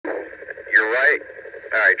right.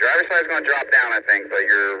 All right, driver's side's going to drop down, I think, but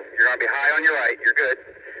you're going to be high on your right. You're good.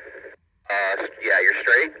 Yeah, you're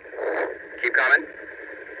straight. Keep coming.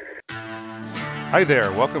 Hi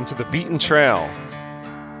there, welcome to the Beaten Trail.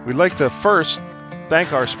 We'd like to first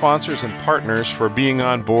thank our sponsors and partners for being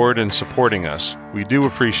on board and supporting us. We do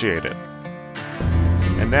appreciate it.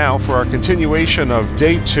 And now for our continuation of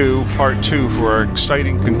Day 2, Part 2, for our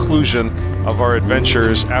exciting conclusion of our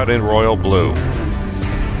adventures out in Royal Blue.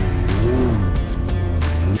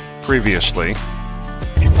 Previously. You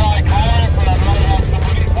probably call it, but I'd rather have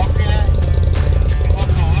somebody up here. It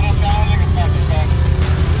looks a little challenging, it's not too bad.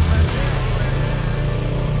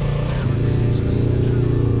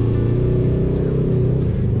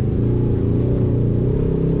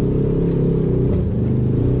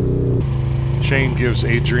 Shane gives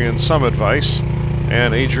Adrian some advice,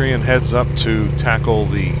 and Adrian heads up to tackle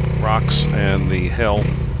the rocks and the hill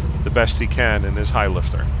the best he can in his high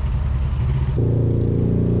lifter.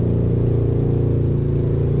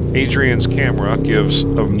 Adrian's camera gives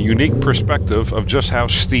a unique perspective of just how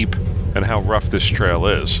steep and how rough this trail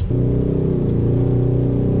is.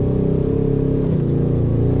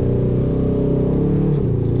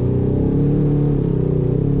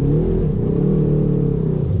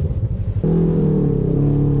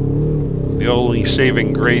 The only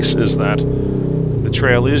saving grace is that the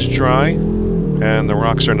trail is dry and the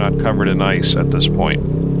rocks are not covered in ice at this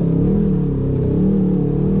point.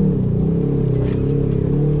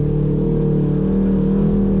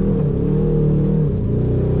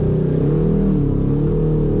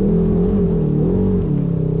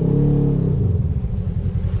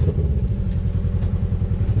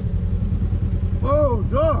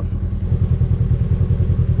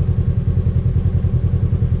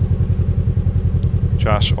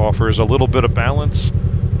 Josh offers a little bit of balance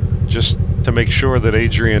just to make sure that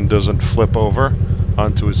Adrian doesn't flip over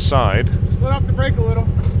onto his side. Just let off the brake a little.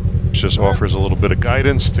 Just offers a little bit of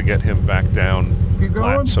guidance to get him back down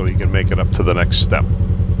flat so he can make it up to the next step.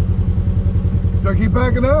 Should I keep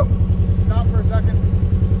backing up? Stop for a second.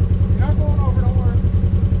 You're not going over, don't worry.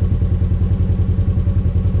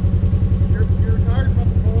 Your tire's about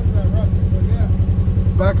to pull into that rut, so yeah.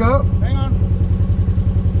 Back up? Hang on.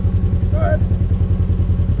 Go ahead.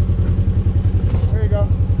 There you go.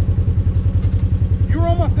 You were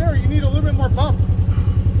almost there. You need a little bit more bump.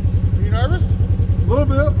 Are you nervous? A little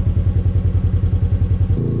bit.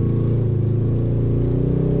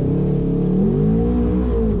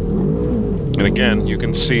 And again, you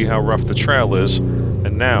can see how rough the trail is,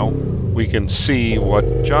 and now we can see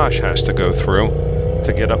what Josh has to go through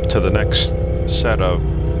to get up to the next set of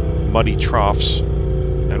muddy troughs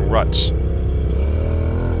and ruts.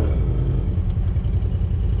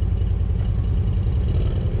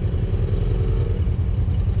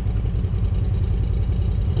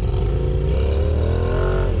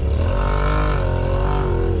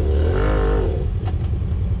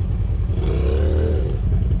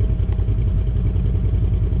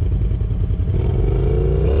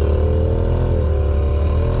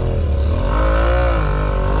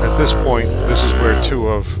 At this point, this is where two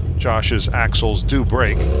of Josh's axles do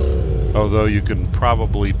break, although you can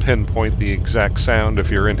probably pinpoint the exact sound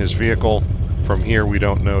if you're in his vehicle. From here, we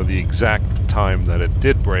don't know the exact time that it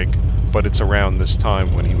did break, but it's around this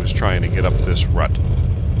time when he was trying to get up this rut.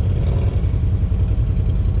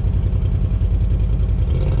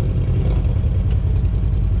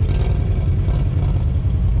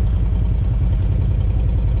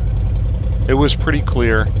 It was pretty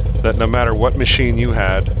clear that no matter what machine you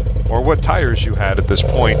had, or what tires you had at this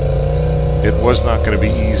point, it was not going to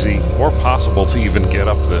be easy or possible to even get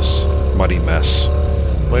up this muddy mess.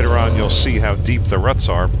 Later on, you'll see how deep the ruts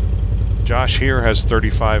are. Josh here has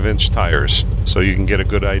 35-inch tires, so you can get a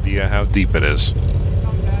good idea how deep it is.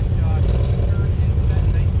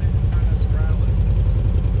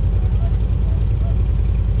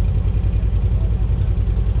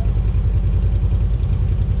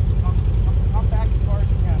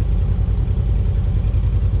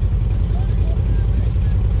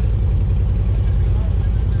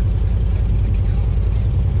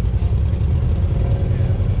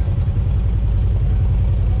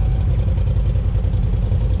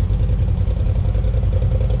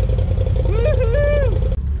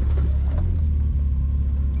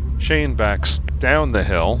 Shane backs down the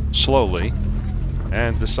hill slowly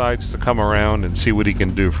and decides to come around and see what he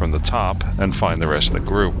can do from the top and find the rest of the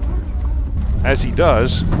group. As he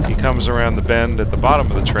does, he comes around the bend at the bottom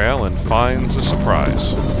of the trail and finds a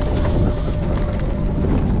surprise.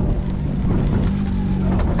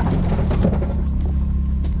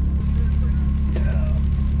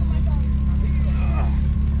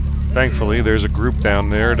 Thankfully, there's a group down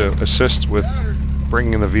there to assist with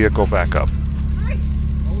bringing the vehicle back up.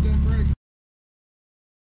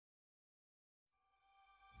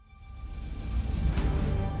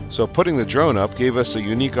 So putting the drone up gave us a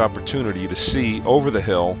unique opportunity to see over the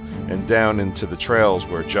hill and down into the trails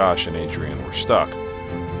where Josh and Adrian were stuck.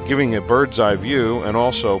 Giving a bird's eye view and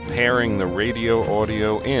also pairing the radio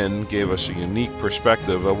audio in gave us a unique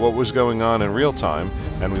perspective of what was going on in real time,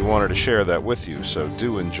 and we wanted to share that with you, so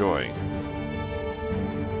do enjoy.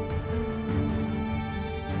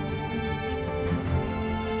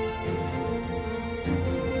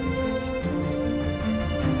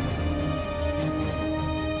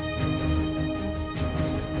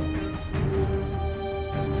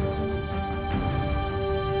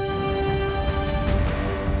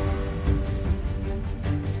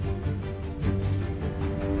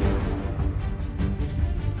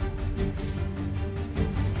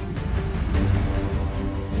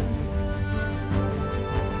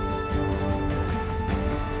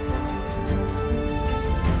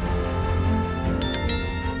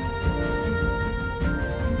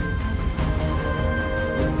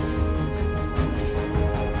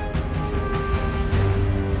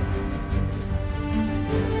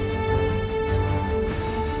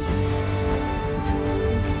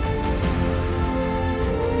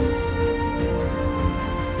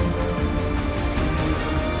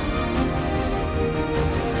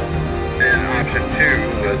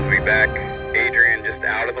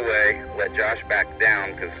 Let Josh back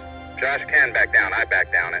down, because Josh can back down. I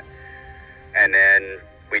back down it. And then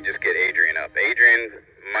we just get Adrian up. Adrian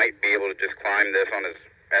might be able to just climb this on his,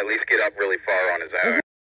 at least get up really far on his own.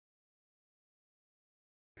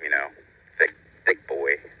 You know, thick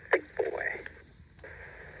boy. He's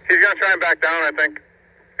going to try and back down, I think.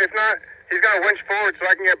 If not, he's going to winch forward so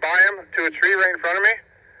I can get by him to a tree right in front of me.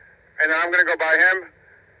 And then I'm going to go by him.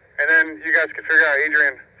 And then you guys can figure out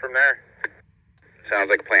Adrian from there. Sounds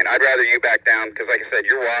like a plan. I'd rather you back down, because like I said,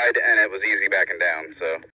 you're wide, and it was easy backing down,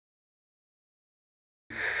 so.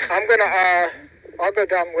 I'm gonna, I'll go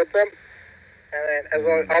down with them, and then as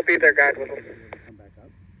well, I'll be their guide with them.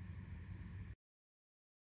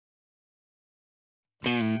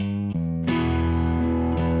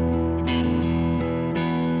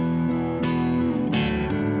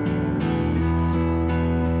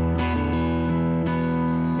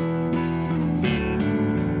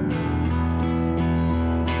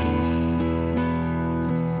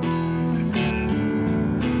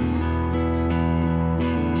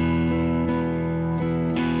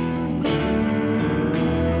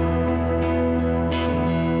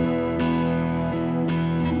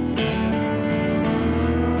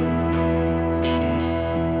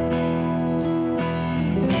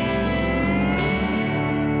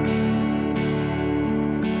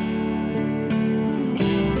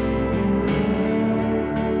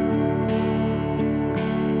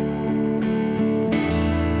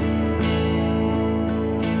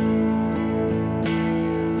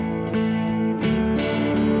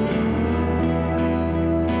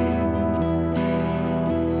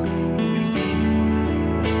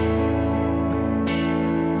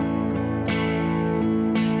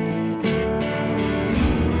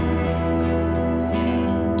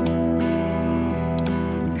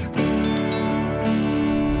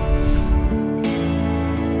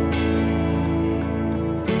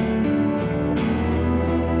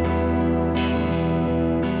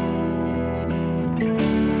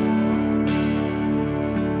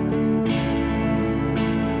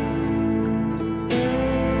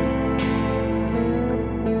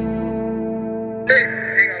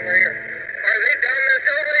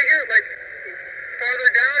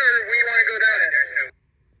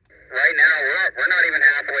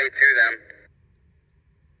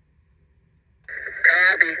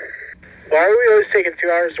 Why are we always taking 2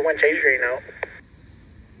 hours to winch Adrian out?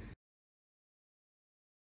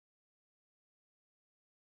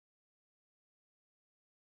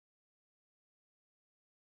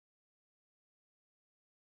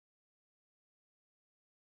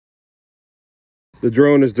 The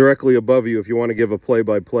drone is directly above you if you want to give a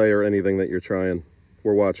play-by-play or anything that you're trying.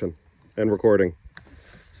 We're watching and recording.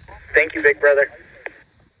 Thank you, big brother.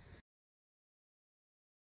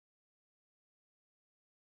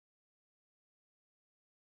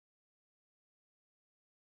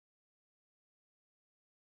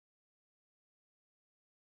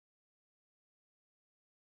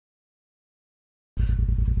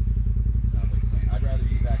 I'd rather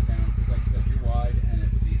you back down, because like I said, you're wide and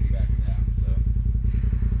it was easy backing down, so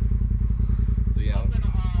yeah. I'll go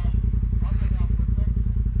down with them.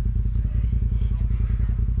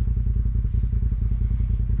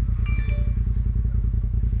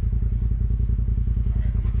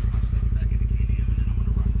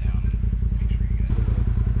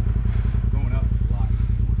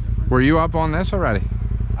 Were you up on this already?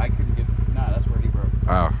 I couldn't get. No, that's where he broke.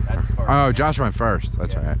 Oh. That's far. Oh, Josh went first.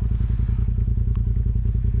 That's all right.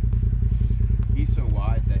 He's so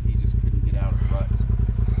wide that he just couldn't get out of the ruts.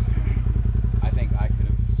 I think I could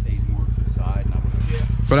have stayed more to the side. And I would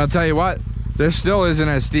have. But I'll tell you what, this still isn't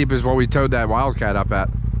as steep as what we towed that Wildcat up at.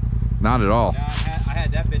 Not at all. No, I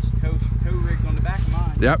had that bitch tow rigged on the back of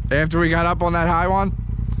mine. Yep. After we got up on that high one.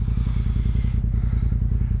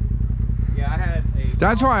 Yeah, I had a.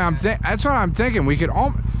 That's why that's what I'm thinking. We could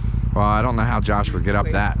well, I don't know how Josh would get up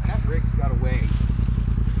that. That rig's got to weigh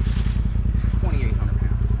 2,800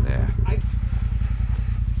 pounds. Yeah.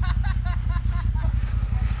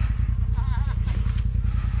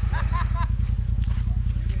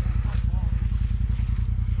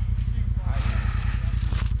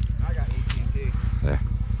 I got AT&T. Yeah.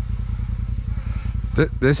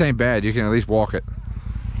 This ain't bad. You can at least walk it.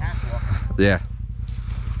 Catwalk. Yeah.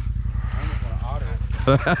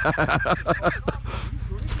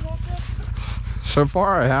 So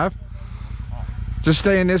far I have. Just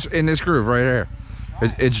stay in this groove right here.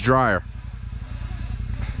 It's drier.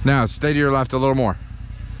 Now stay to your left a little more.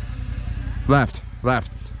 Left,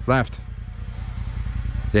 left, left.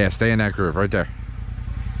 Yeah, stay in that groove right there.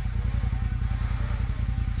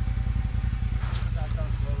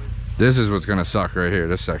 This is what's gonna suck right here,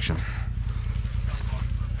 this section.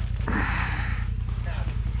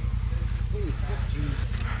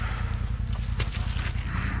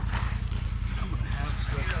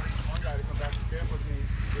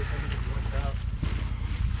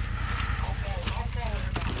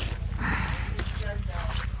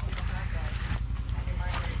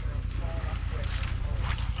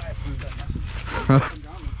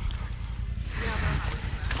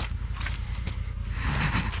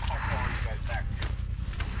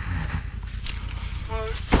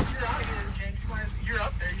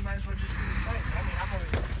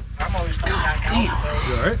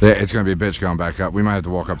 Yeah, it's gonna be a bitch going back up. We might have to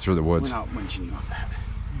walk up through the woods. We're not winching you up that.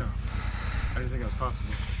 No. I didn't think it was possible.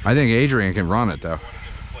 I think Adrian can run it though.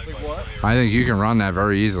 Think what? I think you can run that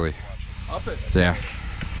very easily. Up it. Yeah.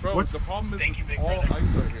 Bro, what's the problem is all ice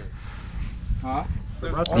right here. Huh?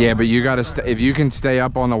 Yeah, but you gotta if you can stay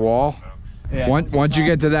up on the wall. Yeah. Once you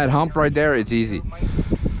get to that hump right there, it's easy.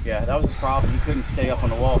 Yeah, that was his problem. He couldn't stay up on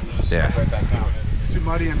the wall. He just Yeah. slipped right back down. It's too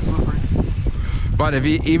muddy and slippery. But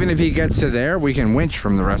even if he gets to there, we can winch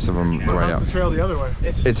from the rest of them the way How's up. the trail the other way?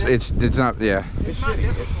 It's not, yeah. It's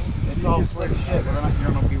shitty. It's all slick shit.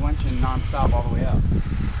 You're gonna be winching non-stop all the way up.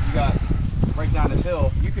 You got right down this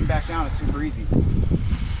hill. You can back down. It's super easy.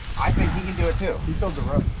 I think he can do it too. He filled the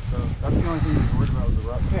rut, so that's the only thing he's worried about is the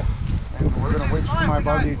rut. Yeah. And we're gonna winch to my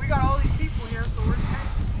buggy. We got all these people here, so we're just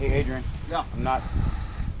Hey, Adrian. Yeah. I'm not.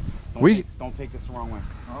 Don't take this the wrong way.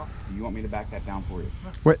 You want me to back that down for you?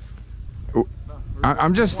 What?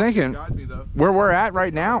 I'm just thinking, where we're at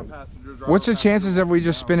right now, what's the chances of we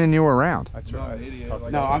just spinning you around? I tried.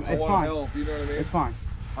 No, it's fine. You know what I mean? It's fine.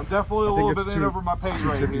 I'm definitely a little bit in over my pay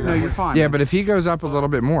grade here. No, you're fine. Yeah, but if he goes up a little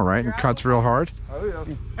bit more, right, and cuts real hard, Oh,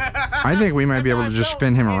 yeah. I think we might be able to just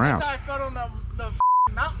spin him around. That's how I felt on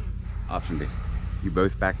the mountains. Option B. You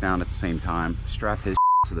both back down at the same time. Strap his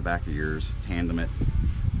to the back of yours. Tandem it.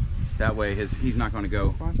 That way he's not going to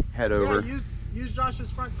go head over. Yeah, use Josh's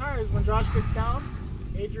front tires. When Josh gets down,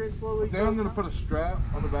 Adrian slowly Then goes I'm gonna down. put a strap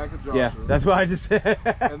on the back of Josh's. Yeah, that's what I just said.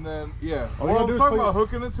 And then All well, you I do was is talking put about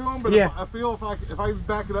hooking it to him, but Yeah. I feel if I just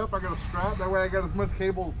back it up, I got a strap. That way I got as much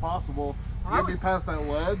cable as possible to get me past that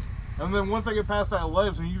ledge. And then once I get past that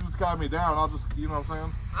ledge and you just guide me down, I'll just, you know what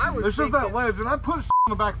I'm saying? It's just that ledge, and I put on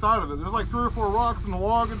the back side of it. There's like 3 or 4 rocks in the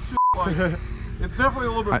log and shit. Like, it's definitely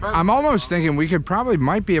a little bit better. I'm almost thinking we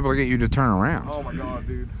might be able to get you to turn around. Oh my god,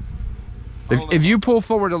 dude. If you pull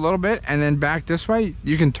forward a little bit and then back this way,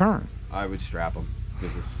 you can turn. I would strap him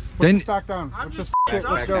because it's. Then Back down. I'm just back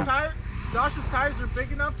down. Josh's tires are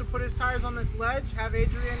big enough to put his tires on this ledge, have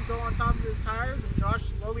Adrian go on top of his tires, and Josh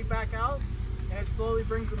slowly back out, and it slowly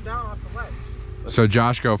brings him down off the ledge. so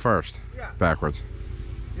Josh go first, Yeah. backwards.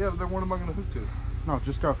 Yeah, but then what am I gonna hook to? No,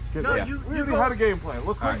 just go. Get No, Yeah. you We already go. had a game plan.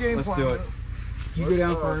 Let's play game let's plan. do it. You go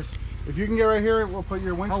down first. If you can get right here, we'll put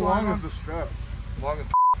your winch line on. How long is the strap? Long as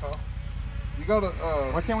huh? You gotta,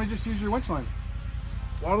 why can't we just use your winch line?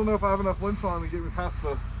 Well, I don't know if I have enough winch line to get me past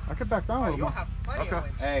the... I could back down a little You'll more. have plenty of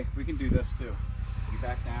winch. Hey, we can do this too. You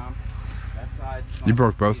back down. That side. You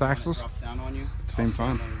broke both axles? Drops down on you. At the same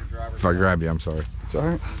time. If I grab you, I'm sorry. It's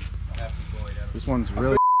alright. This one's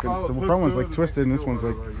really good. The front one's like twisted and this one's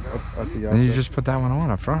like up at the And you just put that one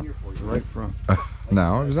on up front. right front.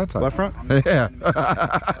 No, it was that side. Left front? Yeah.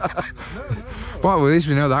 Well, at least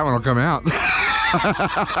we know that one will come out.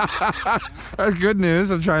 That's good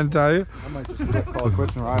news, I'm trying to tell you. I might just call it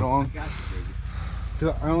quits and ride along.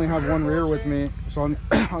 I only have one rear with me, so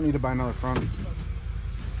I'll need to buy another front.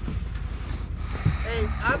 Hey,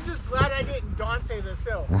 I'm just glad I didn't Dante this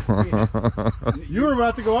hill. You were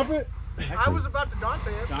about to go up it? I was about to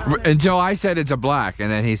Dante it. Until I said it's a black,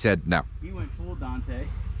 and then he said no. He went full Dante.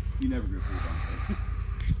 You never go full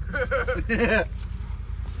Dante.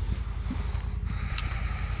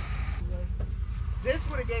 This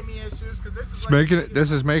would have gave me issues because this is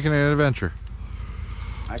This is making it an adventure.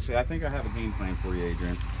 Actually, I think I have a game plan for you,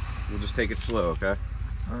 Adrian. We'll just take it slow, okay?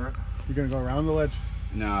 All right. You're gonna go around the ledge?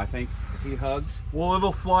 No, I think if he hugs... Well,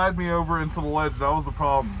 it'll slide me over into the ledge. That was the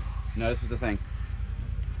problem. No, this is the thing.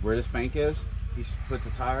 Where this bank is, he puts a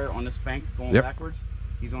tire on this bank going backwards.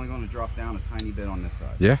 He's only going to drop down a tiny bit on this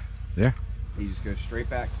side. Yeah, yeah. He just goes straight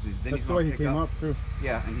back because then That's he's the way going he to pick came up. up too.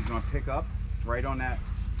 Yeah, and he's going to pick up right on that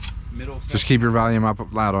middle section. Just keep your volume up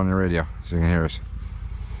loud on your radio so you can hear us.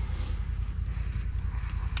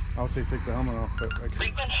 I would say take the helmet off, but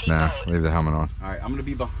Nah, leave the helmet on. All right, I'm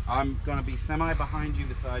gonna be semi behind you,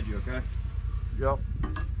 beside you, okay? Yep.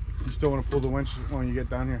 You still want to pull the winch when you get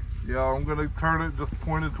down here? Yeah, I'm gonna turn it just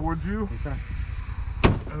pointed towards you. Okay.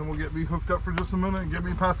 And then we'll get me hooked up for just a minute and get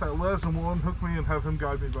me past that ledge, and we'll unhook me and have him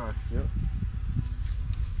guide me back. Yep.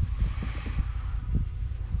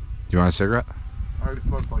 You want a cigarette? I already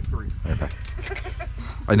smoked like 3. Okay.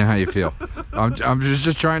 I know how you feel. I'm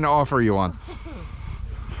just trying to offer you one.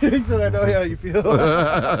 He said, I know how you feel.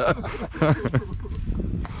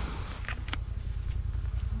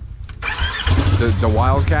 The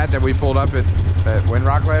Wildcat that we pulled up at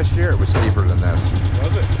Windrock last year, it was steeper than this.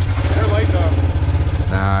 Was it? They're light up.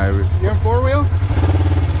 Nah, You on 4-wheel?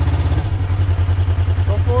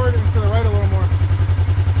 Go forward and to the right a little more.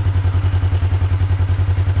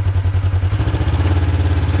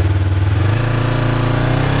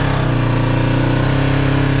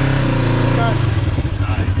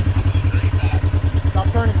 Stop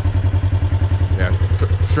turning.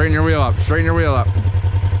 yeah. Straighten your wheel up. Straighten your wheel up.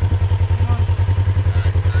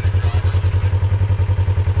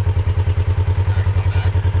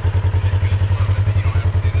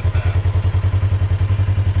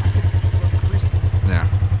 Yeah.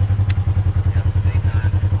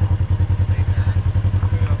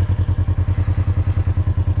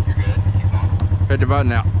 Hit the button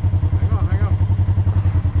now. Hang on, hang on.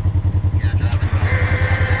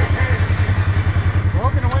 We're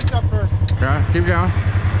hooking the winch up first. Okay, keep going.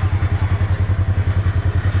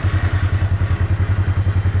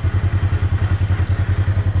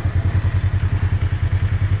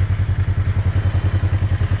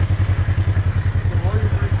 The more you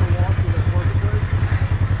break the wall to the forward brake,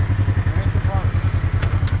 and it's apart.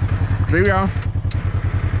 Keep going.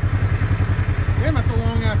 Damn, that's a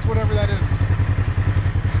long ass whatever that is.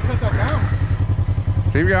 Put that down.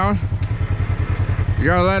 Keep going. You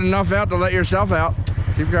gotta let enough out to let yourself out.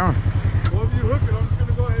 Keep going. Well, if you hook it, I'm just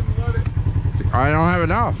gonna go ahead and let it. I don't have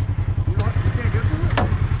enough. You can't get to it?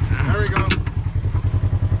 There we go.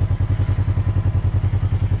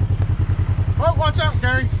 Oh, watch out,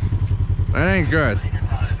 Gary. That ain't good.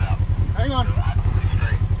 Hang on.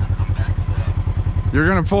 You're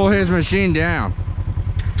gonna pull his machine down.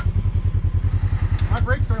 My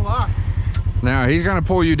brakes are locked. Now he's gonna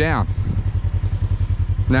pull you down.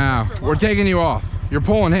 Now we're taking you off. You're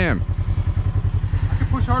pulling him. I can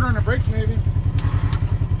push harder on the brakes maybe.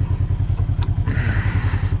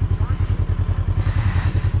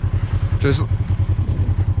 Just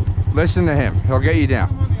listen to him. He'll get you I'm down.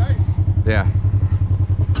 on the ice. Yeah.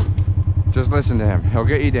 Just listen to him. He'll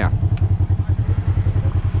get you down.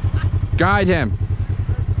 Guide him.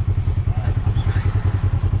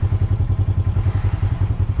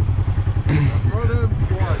 Throw it in,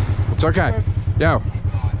 slide. It's okay. Yo,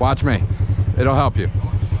 watch me. It'll help you.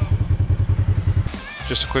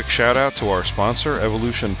 Just a quick shout out to our sponsor,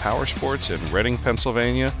 Evolution Power Sports in Reading,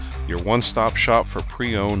 Pennsylvania, your one-stop shop for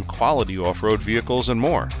pre-owned quality off-road vehicles and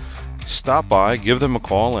more. Stop by, give them a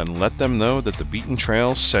call, and let them know that the Beaten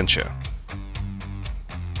Trails sent you.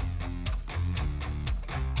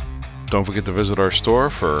 Don't forget to visit our store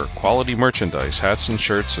for quality merchandise, hats and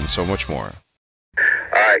shirts, and so much more.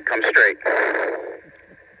 Alright, come straight.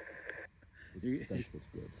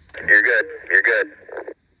 You're good. You're good.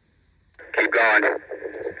 Keep going.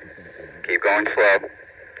 Keep going slow.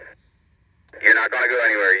 You're not going to go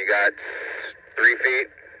anywhere. You got 3 feet,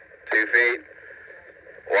 2 feet,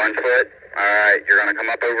 1 foot. Alright, you're going to come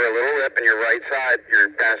up over a little lip, and your right side, your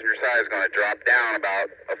passenger side, is going to drop down about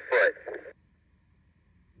a foot.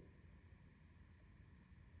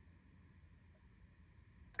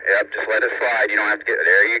 Yep, just let it slide. You don't have to get,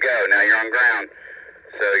 there you go. Now you're on ground.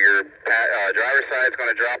 So your driver's side is going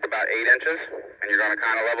to drop about 8 inches, and you're going to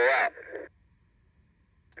kind of level out.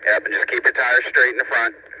 Yep, and just keep your tires straight in the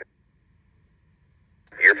front.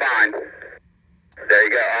 You're fine. There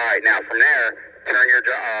you go. All right, now from there, turn your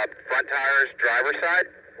front tires driver's side.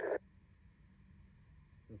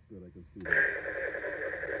 That's good, I can see that.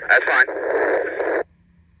 That's fine.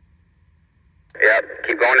 Yep,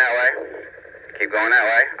 keep going that way. Keep going that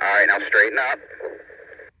way. All right, now straighten up.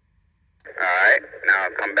 All right, now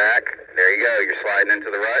come back. There you go. You're sliding into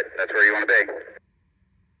the rut. That's where you want to be.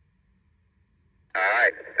 All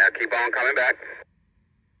right, now keep on coming back.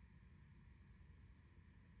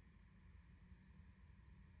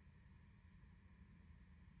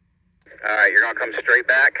 All right, you're going to come straight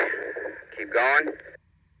back. Keep going.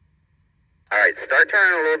 All right, start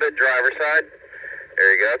turning a little bit driver's side.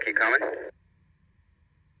 There you go. Keep coming.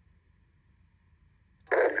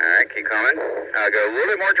 All right, keep coming. Go a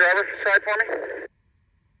little bit more driver's side for me.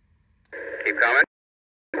 Keep coming.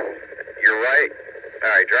 You're right. All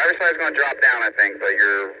right, driver's side is going to drop down, I think, but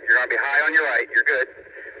you're going to be high on your right. You're good.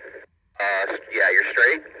 Yeah, you're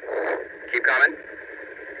straight. Keep coming.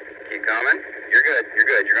 Keep coming. You're good. You're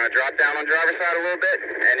good. You're going to drop down on driver's side a little bit,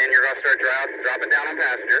 and then you're going to start dropping down on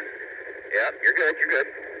passenger. Yep, you're good. You're good.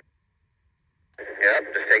 Yep,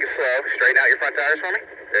 just take it slow. Straighten out your front tires for me.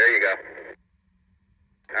 There you go.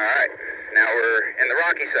 All right, now we're in the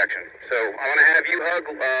rocky section. So I want to have you hug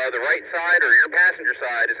the right side, or your passenger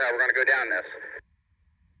side is how we're going to go down this.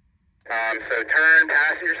 So turn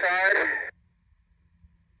passenger side.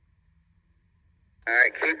 All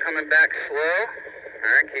right, keep coming back slow.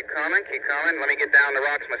 All right, keep coming, keep coming. Let me get down the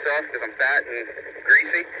rocks myself because I'm fat and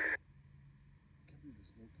greasy.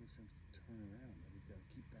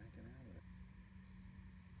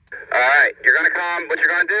 All right, you're going to come, what you're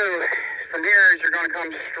going to do from here is you're going to come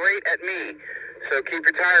straight at me. So keep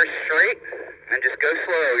your tires straight and just go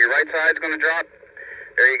slow. Your right side's going to drop.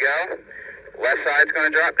 There you go. Left side's going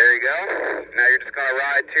to drop. There you go. Now you're just going to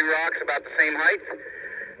ride 2 rocks about the same height.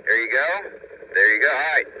 There you go. There you go.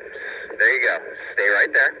 All right. There you go. Stay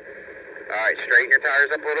right there. All right, straighten your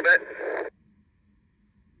tires up a little bit.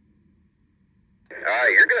 All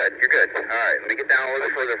right, you're good. You're good. All right, let me get down a little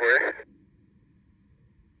bit further for you.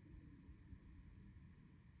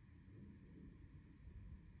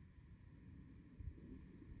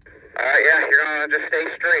 All right, yeah, you're going to just stay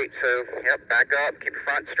straight. So, yep, back up, keep your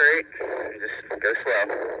front straight, and just go slow. I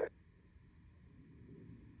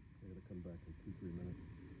gotta come back in 2-3 minutes.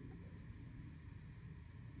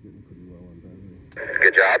 Getting pretty well on battery.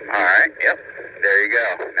 Good job. All right, yep. There you go.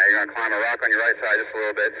 Now you're going to climb a rock on your right side just a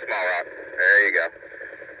little bit, small rock. There you go.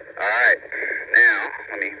 All right, now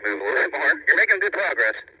let me move a little bit more. You're making good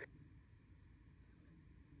progress.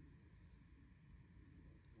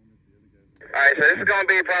 All right, so this is going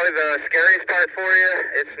to be probably the scariest part for you.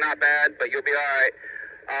 It's not bad, but you'll be all right.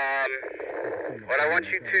 What I want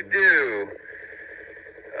you to do,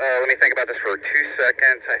 let me think about this for 2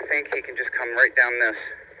 seconds. I think he can just come right down this.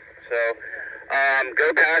 So,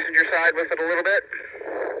 go passenger side with it a little bit.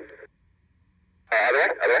 Other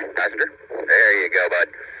way, passenger. There you go, bud.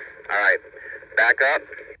 All right, back up.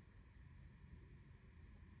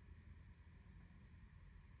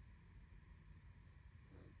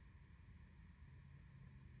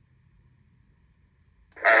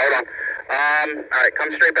 All right, hold on. All right,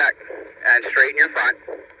 come straight back and straighten your front.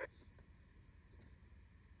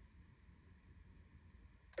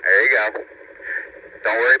 There you go.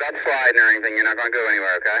 Don't worry about sliding or anything. You're not going to go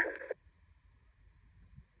anywhere, okay?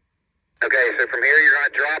 Okay, so from here you're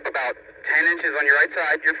going to drop about 10 inches on your right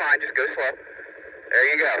side. You're fine. Just go slow. There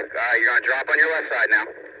you go. All right, you're going to drop on your left side now.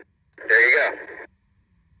 There you go.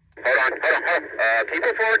 Hold on. Keep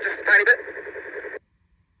it forward just a tiny bit.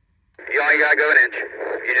 You only got to go an inch.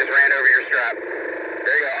 You just ran over your strap.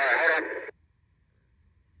 There you go. All right, hold on.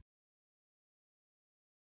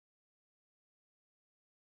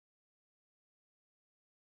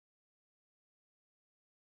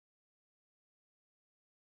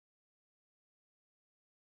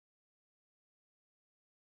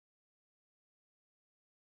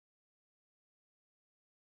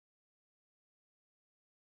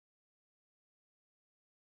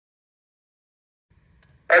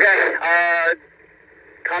 Okay,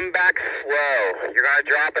 come back slow. You're going to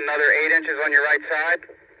drop another 8 inches on your right side.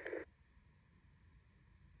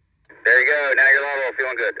 There you go. Now you're level,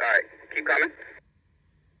 feeling good. All right, keep coming.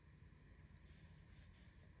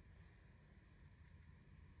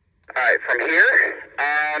 All right, from here,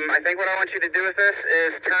 I think what I want you to do with this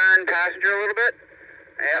is turn passenger a little bit.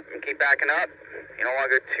 Yep, and keep backing up. You don't want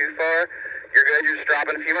to go too far. You're good. You're just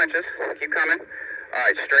dropping a few inches. Keep coming.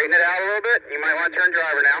 Alright, straighten it out a little bit. You might want to turn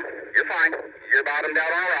driver now. You're fine. You're bottomed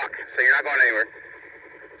out on a rock, so you're not going anywhere.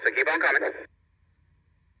 So keep on coming.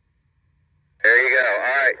 There you go.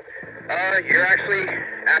 Alright. You're actually,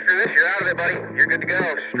 after this, you're out of it, buddy. You're good to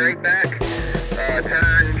go. Straight back.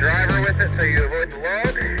 Turn driver with it so you avoid the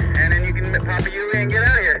log, and then you can pop a U and get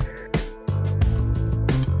out of here.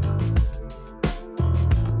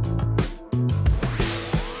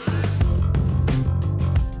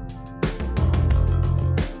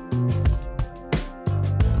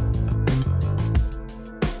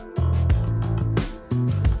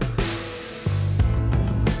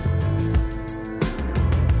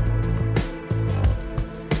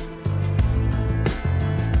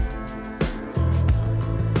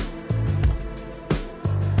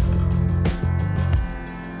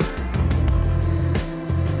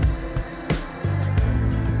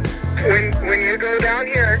 When you go down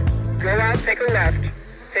here, go out, take a left.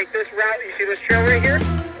 Take this route, you see this trail right here?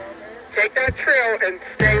 Take that trail and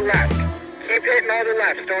stay left. Keep hitting all the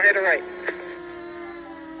lefts, don't hit a right.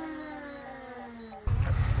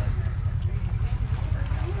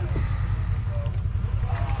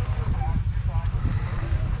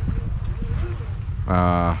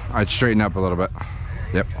 I'd straighten up a little bit.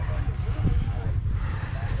 Yep.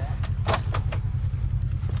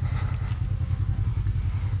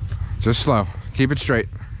 Just slow. Keep it straight.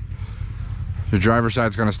 Your driver's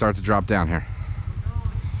side's going to start to drop down here.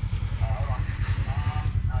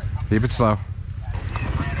 Keep it slow.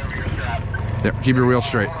 Yep, keep your wheel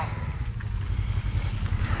straight.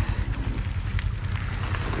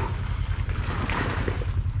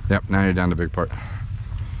 Yep, now you're down the big part.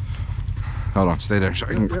 Hold on, stay there so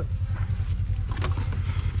I can... Yep.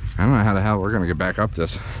 I don't know how the hell we're going to get back up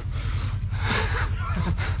this.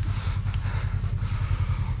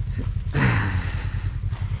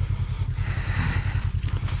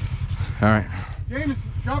 All right. James,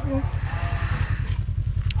 drop it.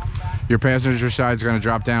 Your passenger side's going to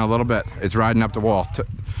drop down a little bit. It's riding up the wall.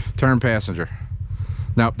 Turn passenger.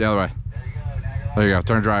 Nope, the other way. There you go.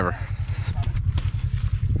 Turn driver.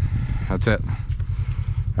 That's it.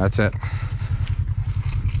 That's it.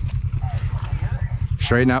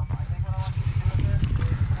 Straighten up.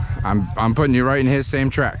 I'm putting you right in his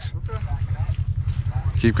same tracks.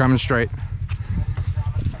 Keep coming straight.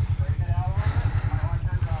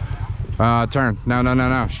 Turn. No, no, no,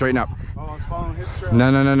 no. Straighten up. Oh, I was following his trail.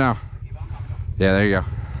 No, no, no, no. Yeah, there you go.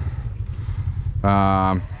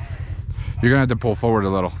 You're gonna have to pull forward a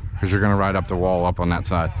little because you're gonna ride up the wall up on that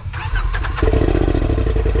side.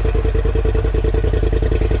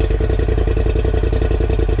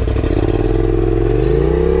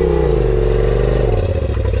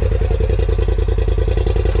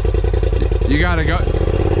 You gotta go.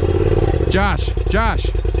 Josh,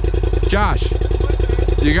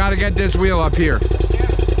 you gotta get this wheel up here.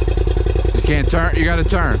 You can't turn, you gotta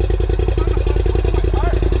turn.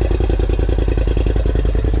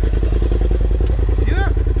 See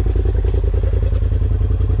there?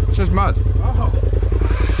 It's just mud. Oh.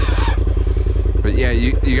 But yeah,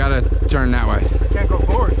 you gotta turn that way. I can't go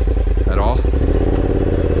forward. At all?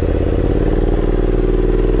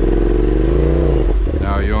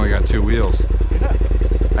 No, you only got 2 wheels. Yeah.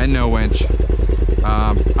 And no winch.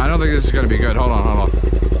 I don't think this is gonna be good. Hold on, hold on.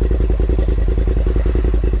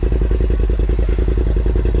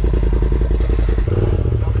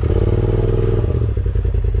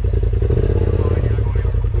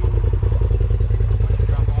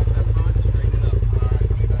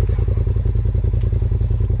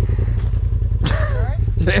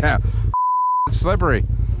 Yeah, it's slippery.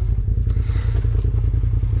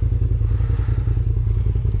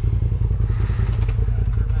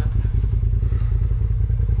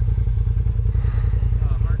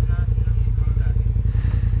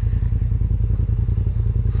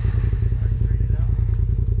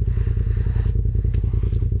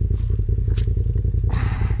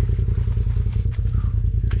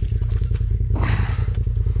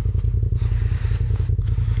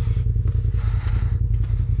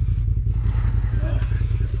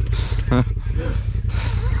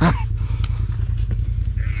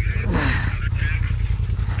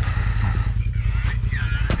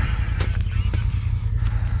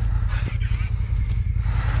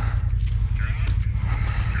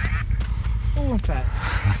 Oh, I'm fat.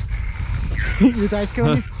 Your thighs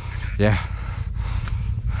killing you? Yeah.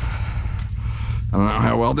 I don't know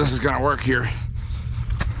how well this is gonna work here.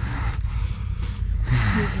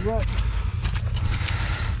 What?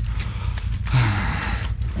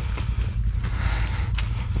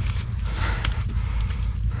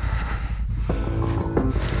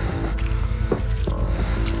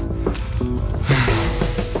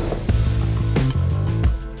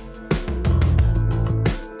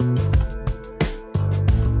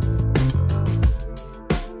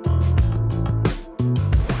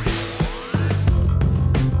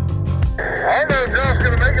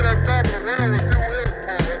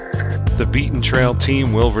 Beaten Trail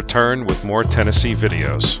team will return with more Tennessee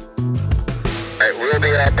videos. Alright, we'll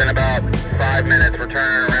be up in about 5 minutes. We're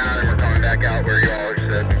turning around and we're coming back out where you all are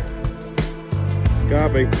sitting.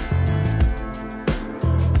 Copy.